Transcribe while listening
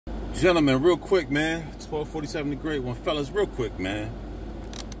Gentlemen, real quick, man. 12:47 the great one. Fellas, real quick, man.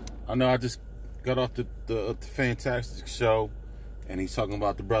 I know I just got off the fantastic show, and he's talking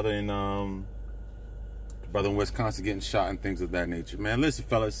about the brother in Wisconsin getting shot and things of that nature. Man, listen,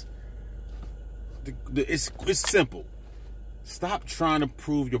 fellas. It's simple. Stop trying to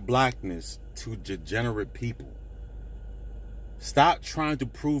prove your blackness to degenerate people. Stop trying to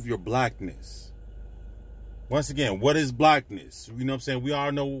prove your blackness. Once again, what is blackness? You know what I'm saying? We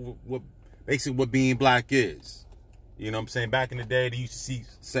all know basically what being black is. You know what I'm saying? Back in the day, they used to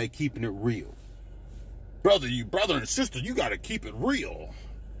say keeping it real. Brother and sister, you got to keep it real.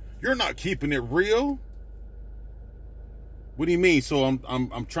 You're not keeping it real. What do you mean? So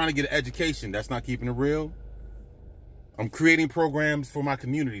I'm trying to get an education. That's not keeping it real. I'm creating programs for my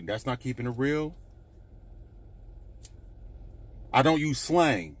community. That's not keeping it real. I don't use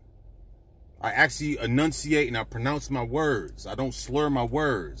slang. I actually enunciate and I pronounce my words. I don't slur my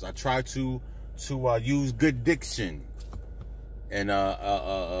words. I try to use good diction and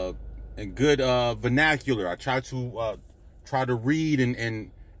good vernacular. I try to read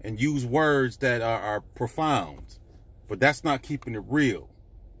and use words that are profound. But that's not keeping it real.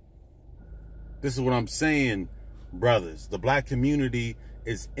 This is what I'm saying, brothers. The black community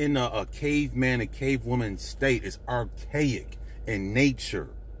is in a caveman and cavewoman state. It's archaic in nature.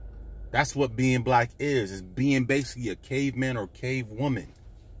 That's what being black is. It's being basically a caveman or cavewoman.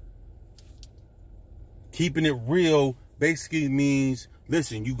 Keeping it real basically means,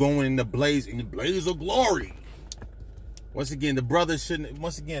 listen, you going in the blaze of glory. Once again, the brother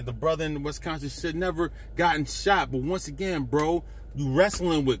in Wisconsin should never gotten shot. But once again, bro, you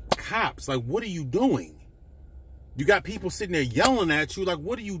wrestling with cops. Like, what are you doing? You got people sitting there yelling at you. Like,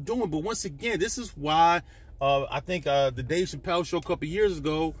 what are you doing? But once again, this is why I think the Dave Chappelle show a couple years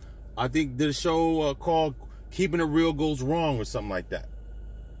ago, I think did a show called Keeping It Real Goes Wrong or something like that.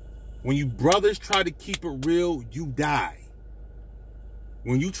 When you brothers try to keep it real, you die.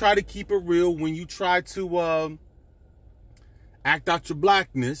 When you try to keep it real, when you try to act out your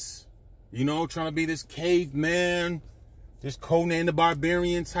blackness, you know, trying to be this caveman, this Conan the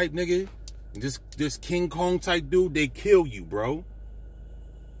Barbarian type nigga, this King Kong type dude, they kill you, bro.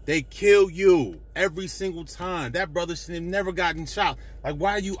 They kill you every single time. That brother should have never gotten shot. Like,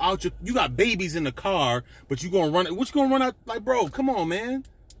 why are you out? You got babies in the car, but you gonna run? What you gonna run out? Like, bro, come on, man.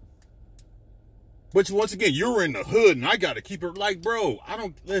 But once again, you're in the hood, and I gotta keep it. Like, bro, I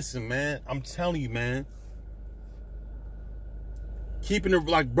don't listen, man. I'm telling you, man. Keeping it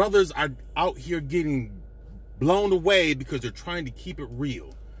like brothers are out here getting blown away because they're trying to keep it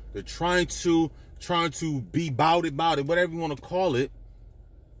real. They're trying to be about it, whatever you want to call it.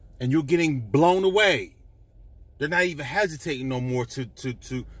 And you're getting blown away. They're not even hesitating no more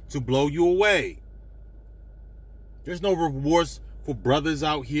to blow you away. There's no remorse for brothers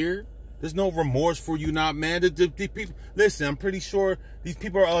out here. There's no remorse for you, not man. The people, listen, I'm pretty sure these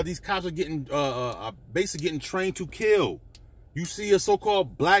people these cops are getting basically getting trained to kill. You see a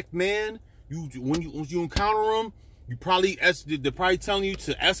so-called black man, when you encounter him, they're probably telling you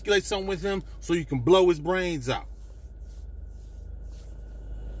to escalate something with him so you can blow his brains out.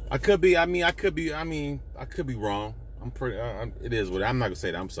 I could be wrong. It is what I'm not gonna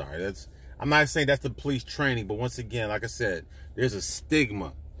say that. I'm sorry. I'm not saying that's the police training, but once again, like I said, there's a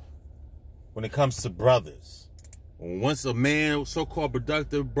stigma when it comes to brothers. Once a man, so-called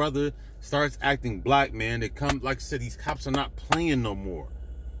productive brother, starts acting black, man, they come, like I said, these cops are not playing no more.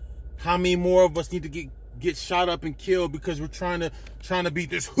 How many more of us need to get shot up and killed because we're trying to be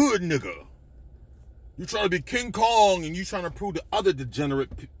this hood nigga? You're trying to be King Kong, and you're trying to prove to other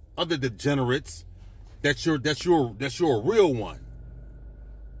degenerates that you're a real one.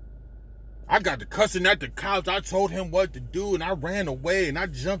 I got the cussing at the cops. I told him what to do, and I ran away, and I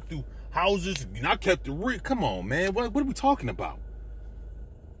jumped through houses, and I kept it real. Come on, man. What are we talking about?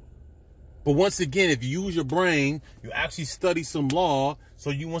 But once again, if you use your brain, you actually study some law.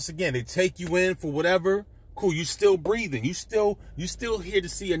 So once again, they take you in for whatever. Cool. You still breathing. You still here to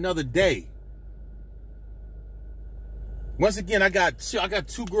see another day. Once again, I got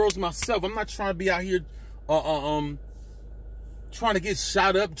 2 girls myself. I'm not trying to be out here trying to get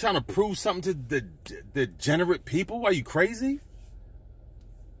shot up, trying to prove something to the degenerate people. Are you crazy?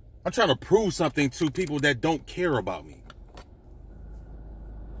 I'm trying to prove something to people that don't care about me.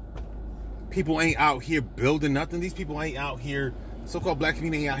 People ain't out here building nothing. These people ain't out here, so-called black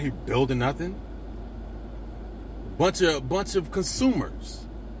community ain't out here building nothing. Bunch of consumers.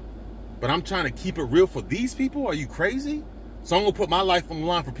 But I'm trying to keep it real for these people? Are you crazy? So I'm going to put my life on the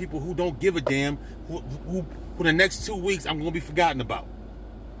line for people who don't give a damn, who the next 2 weeks I'm going to be forgotten about.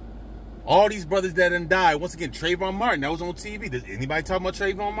 All these brothers that done died. Once again, Trayvon Martin, that was on TV. Does anybody talk about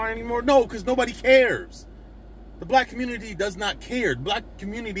Trayvon Martin anymore? No, because nobody cares. The black community does not care. The black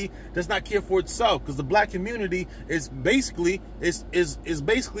community does not care for itself, because the black community is basically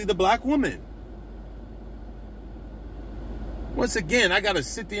basically the black woman. Once again, I gotta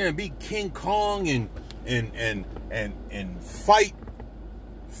sit there and be King Kong and fight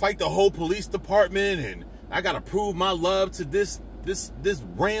the whole police department, and I gotta prove my love to this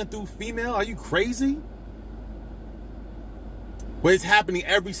ran through female. Are you crazy? But it's happening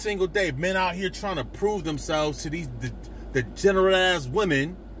every single day. Men out here trying to prove themselves to these degenerate ass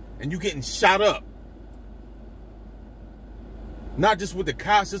women, and you getting shot up. Not just with the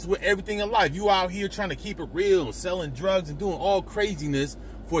cops, just with everything in life. You out here trying to keep it real and selling drugs and doing all craziness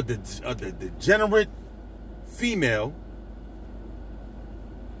for the degenerate female,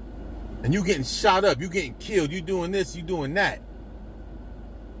 and you getting shot up, you getting killed, you doing this, you doing that.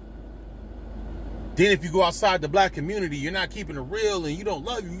 Then if you go outside the black community, you're not keeping it real and you don't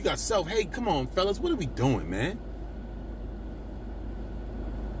love you got self-hate. Come on, fellas, what are we doing, man?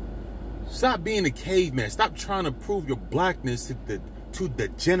 Stop being a caveman. Stop trying to prove your blackness to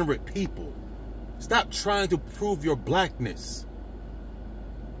degenerate people. Stop trying to prove your blackness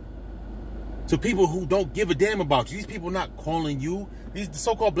to people who don't give a damn about you. These people not calling you. The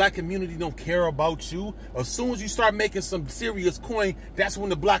so-called black community don't care about you. As soon as you start making some serious coin, that's when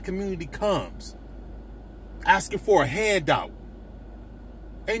the black community comes, asking for a handout.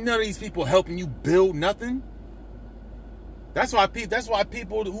 Ain't none of these people helping you build nothing. That's why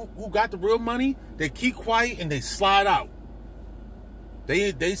people who got the real money, they keep quiet and they slide out.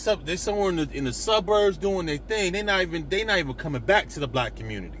 They somewhere in the suburbs doing their thing. They not even coming back to the black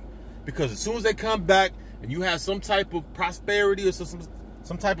community, because as soon as they come back and you have some type of prosperity or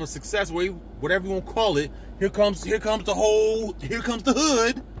some type of success, whatever you want to call it, here comes the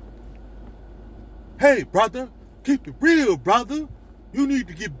hood. Hey, brother, keep it real, brother. You need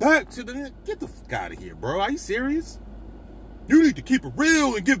to get back to get the fuck out of here, bro. Are you serious? You need to keep it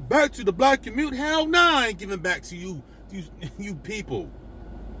real and give back to the black community. Hell nah, I ain't giving back to you people.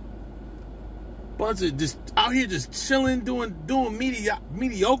 Bunch of just out here just chilling, doing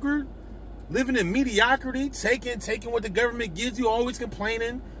mediocre, living in mediocrity, taking what the government gives you, always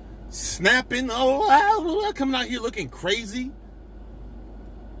complaining, snapping, coming out here looking crazy.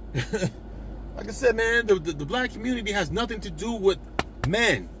 Like I said, man, the black community has nothing to do with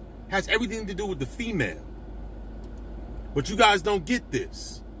men. Has everything to do with the female. But you guys don't get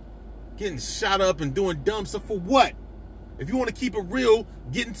this. Getting shot up and doing dumb stuff for what? If you want to keep it real,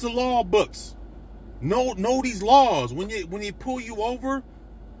 get into law books. Know these laws. When they pull you over,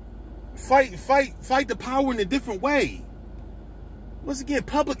 fight the power in a different way. Once again,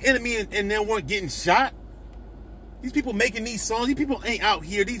 Public Enemy and they weren't getting shot. These people making these songs, these people ain't out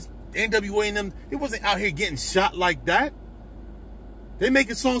here. These NWA and them, it wasn't out here getting shot like that. They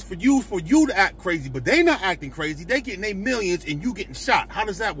making songs for you to act crazy, but they not acting crazy. They getting their millions and you getting shot. How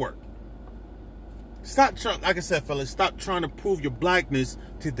does that work? Stop trying, like I said, fellas, stop trying to prove your blackness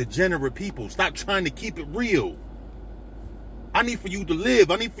to degenerate people. Stop trying to keep it real. I need for you to live.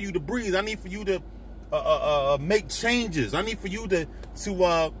 I need for you to breathe. I need for you to make changes. I need for you to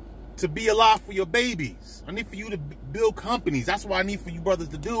be alive for your babies. I need for you to build companies. That's what I need for you brothers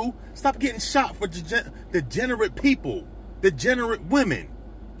to do. Stop getting shot for degenerate people, degenerate women,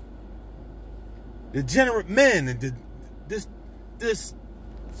 degenerate men, and this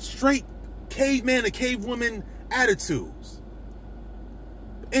straight caveman and cavewoman attitudes.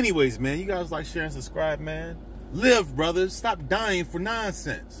 But anyways, man, you guys like, share, and subscribe, man. Live, brothers. Stop dying for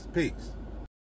nonsense. Peace.